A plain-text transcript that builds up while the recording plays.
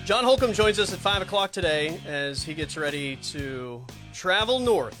John Holcomb joins us at 5 o'clock today as he gets ready to travel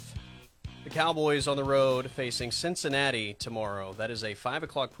north. The Cowboys on the road facing Cincinnati tomorrow. That is a 5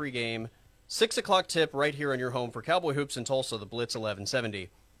 o'clock pregame, 6 o'clock tip right here on your home for Cowboy Hoops in Tulsa, the Blitz 1170.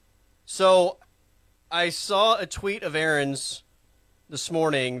 So I saw a tweet of Aaron's this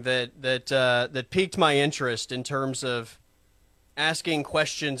morning that piqued my interest in terms of asking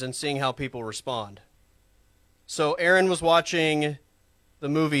questions and seeing how people respond. So Aaron was watching the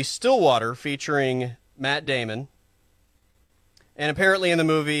movie Stillwater featuring Matt Damon. And apparently in the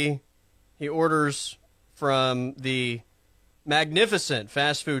movie, he orders from the magnificent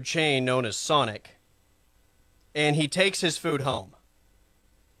fast food chain known as Sonic, and he takes his food home.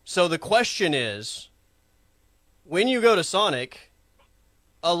 So the question is, when you go to Sonic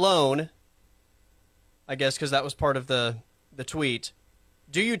alone, I guess because that was part of the tweet,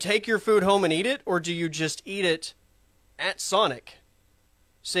 do you take your food home and eat it, or do you just eat it at Sonic,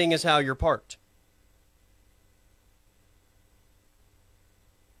 seeing as how you're parked?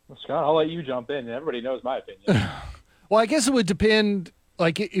 Well, Scott, I'll let you jump in. Everybody knows my opinion. Well, I guess it would depend,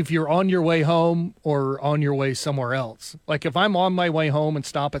 like, if you're on your way home or on your way somewhere else. Like, if I'm on my way home and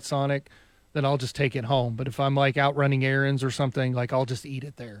stop at Sonic, then I'll just take it home. But if I'm, like, out running errands or something, like, I'll just eat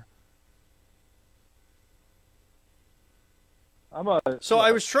it there. So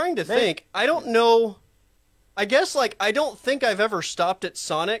I was trying to think. I don't know. I guess, like, I don't think I've ever stopped at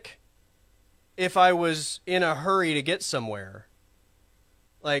Sonic if I was in a hurry to get somewhere.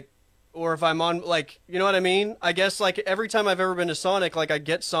 Like, or if I'm on, like, you know what I mean? I guess, like, every time I've ever been to Sonic, like, I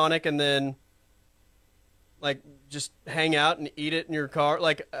get Sonic and then, like, just hang out and eat it in your car.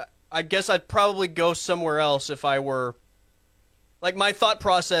 Like, I guess I'd probably go somewhere else if I were, like, my thought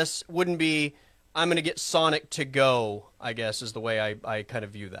process wouldn't be, I'm going to get Sonic to go, I guess, is the way I kind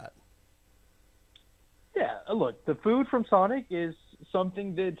of view that. Yeah, look, the food from Sonic is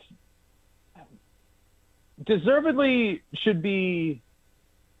something that deservedly should be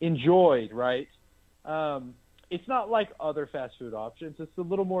enjoyed, right? It's not like other fast food options. It's a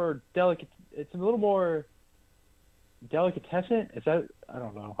little more delicate. It's a little more delicatessen. Is that? I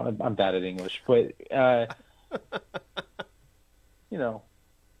don't know. I'm bad at English, but you know,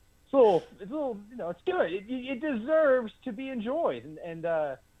 it's a little. You know, it's good. It deserves to be enjoyed, and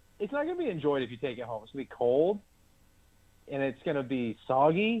it's not going to be enjoyed if you take it home. It's going to be cold, and it's going to be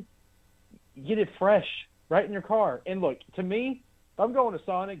soggy. You get it fresh right in your car. And look, to me, if I'm going to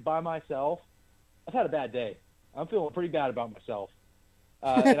Sonic by myself, I've had a bad day. I'm feeling pretty bad about myself.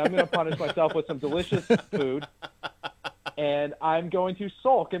 And I'm going to punish myself with some delicious food. And I'm going to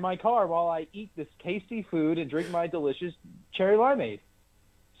sulk in my car while I eat this tasty food and drink my delicious cherry limeade.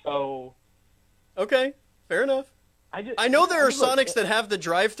 So, okay, fair enough. I know there are Sonics that have the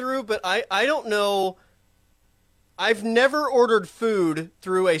drive-thru, but I don't know. I've never ordered food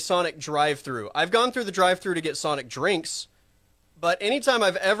through a Sonic drive-thru. I've gone through the drive-thru to get Sonic drinks, but anytime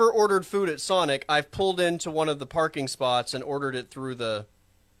I've ever ordered food at Sonic, I've pulled into one of the parking spots and ordered it through the,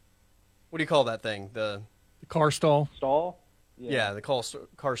 what do you call that thing? The car stall? Stall? Yeah, the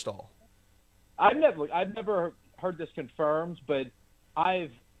car stall. I've never heard this confirmed, but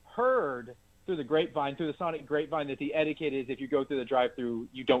I've heard through the Sonic grapevine, that the etiquette is if you go through the drive-thru,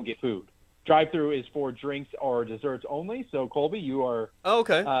 you don't get food. Drive-thru is for drinks or desserts only. So, Colby, you are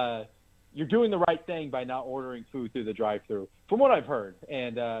okay. You're doing the right thing by not ordering food through the drive-thru, from what I've heard.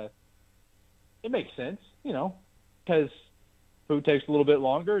 And it makes sense, you know, because food takes a little bit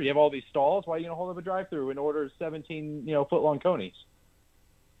longer. You have all these stalls. Why are you going to hold up a drive-thru and order 17, foot-long conies?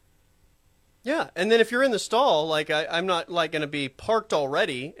 Yeah, and then if you're in the stall, like I'm not like going to be parked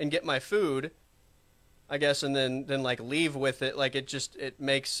already and get my food, I guess, and then like leave with it. Like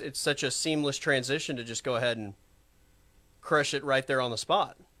it's such a seamless transition to just go ahead and crush it right there on the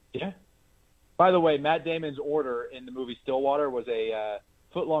spot. Yeah. By the way, Matt Damon's order in the movie Stillwater was a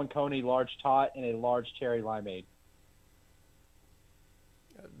foot-long coney, large tot, and a large cherry limeade.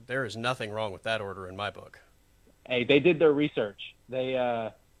 There is nothing wrong with that order in my book. Hey, they did their research.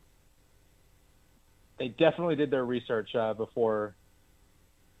 They definitely did their research before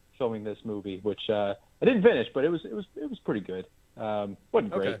filming this movie, which I didn't finish, but it was pretty good.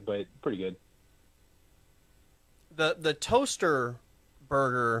 Wasn't great, but pretty good. The toaster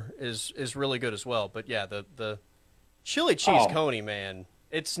burger is really good as well, but yeah, the chili cheese coney, man,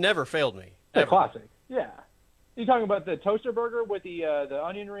 it's never failed me. It's a classic. Yeah. You talking about the toaster burger with the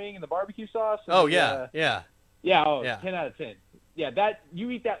onion ring and the barbecue sauce? And yeah. 10 out of 10. Yeah, that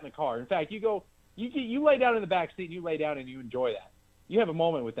you eat that in the car. In fact, you lay down in the back seat and you lay down and you enjoy that. You have a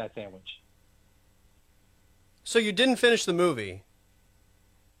moment with that sandwich. So you didn't finish the movie?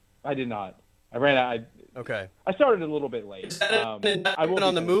 I did not. I ran out. Okay. I started a little bit late. Is that I will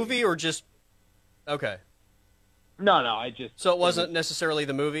on be the finishing movie it. or just? Okay. No, I just. So it wasn't necessarily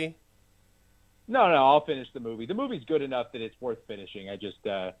the movie? No, I'll finish the movie. The movie's good enough that it's worth finishing. I just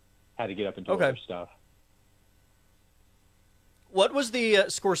had to get up and do other stuff. What was the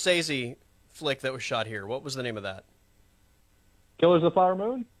Scorsese flick that was shot here? What was the name of that? Killers of the Flower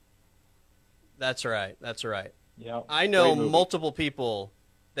Moon? That's right. Yeah. I know multiple people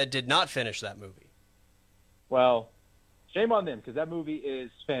that did not finish that movie. Well, shame on them because that movie is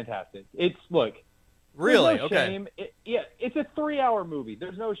fantastic. Really? No okay. Shame. It's a 3-hour movie.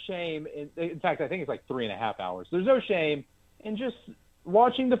 There's no shame. In fact, I think it's like 3.5 hours. There's no shame in just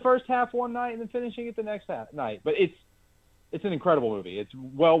watching the first half one night and then finishing it the next night. But it's an incredible movie. It's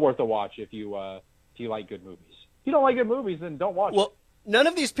well worth a watch if you like good movies. If you don't like good movies, then don't watch it. None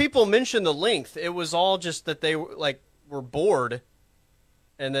of these people mentioned the length. It was all just that they were bored,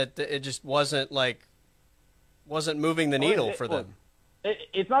 and that it just wasn't moving the needle for them.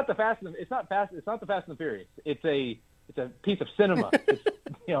 It's not the Fast and the Fast and the Furious. It's a piece of cinema. It's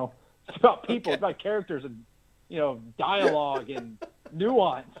it's about people. Okay. It's about characters and dialogue and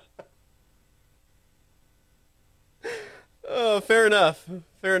nuance. Oh, fair enough.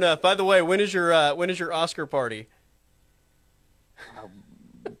 By the way, when is your Oscar party?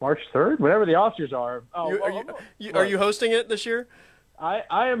 March 3rd, whatever the Oscars are. Are you hosting it this year?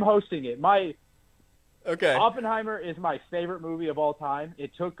 I am hosting it. Okay. Oppenheimer is my favorite movie of all time.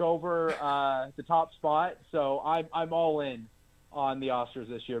 It took over the top spot, so I'm all in on the Oscars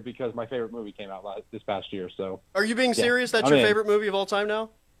this year because my favorite movie came out this past year. So. Are you being serious? That's your favorite movie of all time now?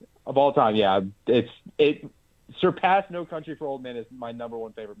 Of all time, yeah. It surpassed No Country for Old Men as my number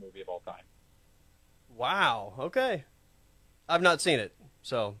one favorite movie of all time. Wow. Okay. I've not seen it,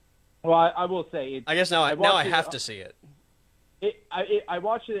 so. Well, I will say. I guess now I have to see it. I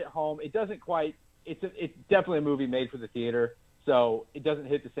watched it at home. It doesn't quite. It's definitely a movie made for the theater, so it doesn't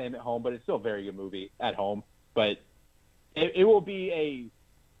hit the same at home, but it's still a very good movie at home. But it will be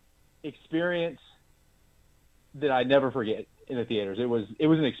a experience that I never forget in the theaters. It was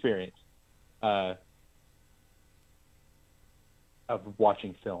an experience of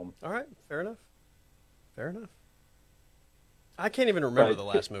watching film. All right, fair enough. I can't even remember the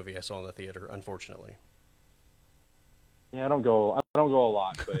last movie I saw in the theater, unfortunately. Yeah, I don't go a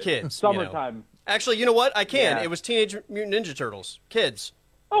lot. But Kids, summertime. Actually, you know what? I can. Yeah. It was Teenage Mutant Ninja Turtles. Kids.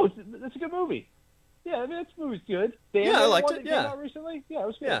 Oh, that's a good movie. Yeah, I mean, that movie's good. I liked it. That came out recently? Yeah, it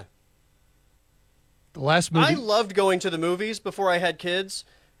was good. Yeah. The last movie. I loved going to the movies before I had kids,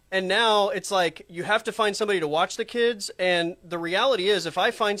 and now it's like you have to find somebody to watch the kids, and the reality is if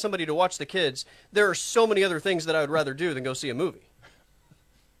I find somebody to watch the kids, there are so many other things that I would rather do than go see a movie.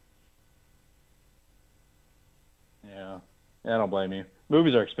 Yeah, I don't blame you.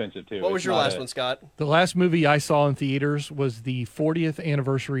 Movies are expensive, too. What was your last one, Scott? The last movie I saw in theaters was the 40th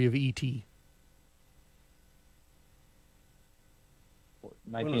anniversary of E.T.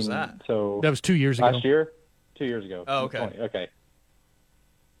 When was that? So that was 2 years ago. Last year? 2 years ago. Oh, okay. Okay.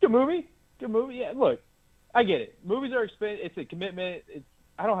 Good movie. Yeah, look, I get it. Movies are expensive. It's a commitment.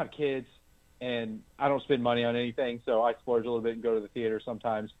 I don't have kids, and I don't spend money on anything, so I splurge a little bit and go to the theater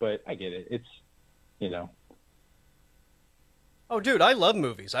sometimes, but I get it. It's, Oh, dude, I love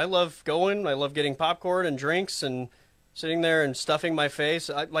movies. I love going. I love getting popcorn and drinks and sitting there and stuffing my face.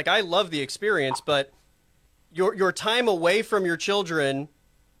 I love the experience, but your time away from your children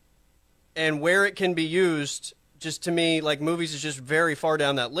and where it can be used, just to me, like movies is just very far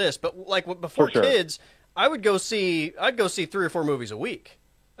down that list. But like before kids, I'd go see 3 or 4 movies a week.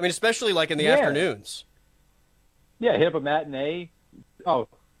 I mean, especially like in the afternoons. Yeah, hit up a matinee. Oh,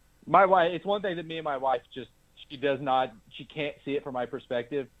 my wife. It's one thing that me and my wife just. She can't see it from my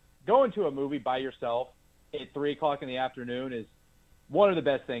perspective. Going to a movie by yourself at 3:00 in the afternoon is one of the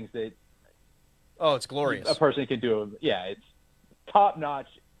best things that. Oh, it's glorious. A person can do. Yeah, it's top notch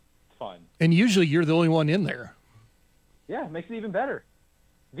fun. And usually you're the only one in there. Yeah, it makes it even better.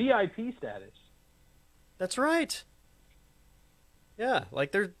 VIP status. That's right. Yeah,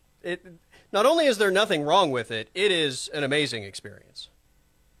 like not only is there nothing wrong with it, it is an amazing experience.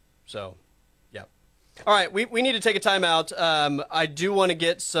 So. All right, we need to take a timeout. I do want to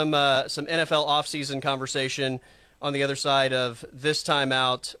get some NFL offseason conversation on the other side of this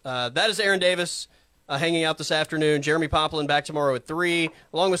timeout. That is Aaron Davis hanging out this afternoon. Jeremy Poplin back tomorrow at 3.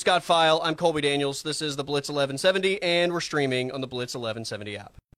 Along with Scott File, I'm Colby Daniels. This is the Blitz 1170, and we're streaming on the Blitz 1170 app.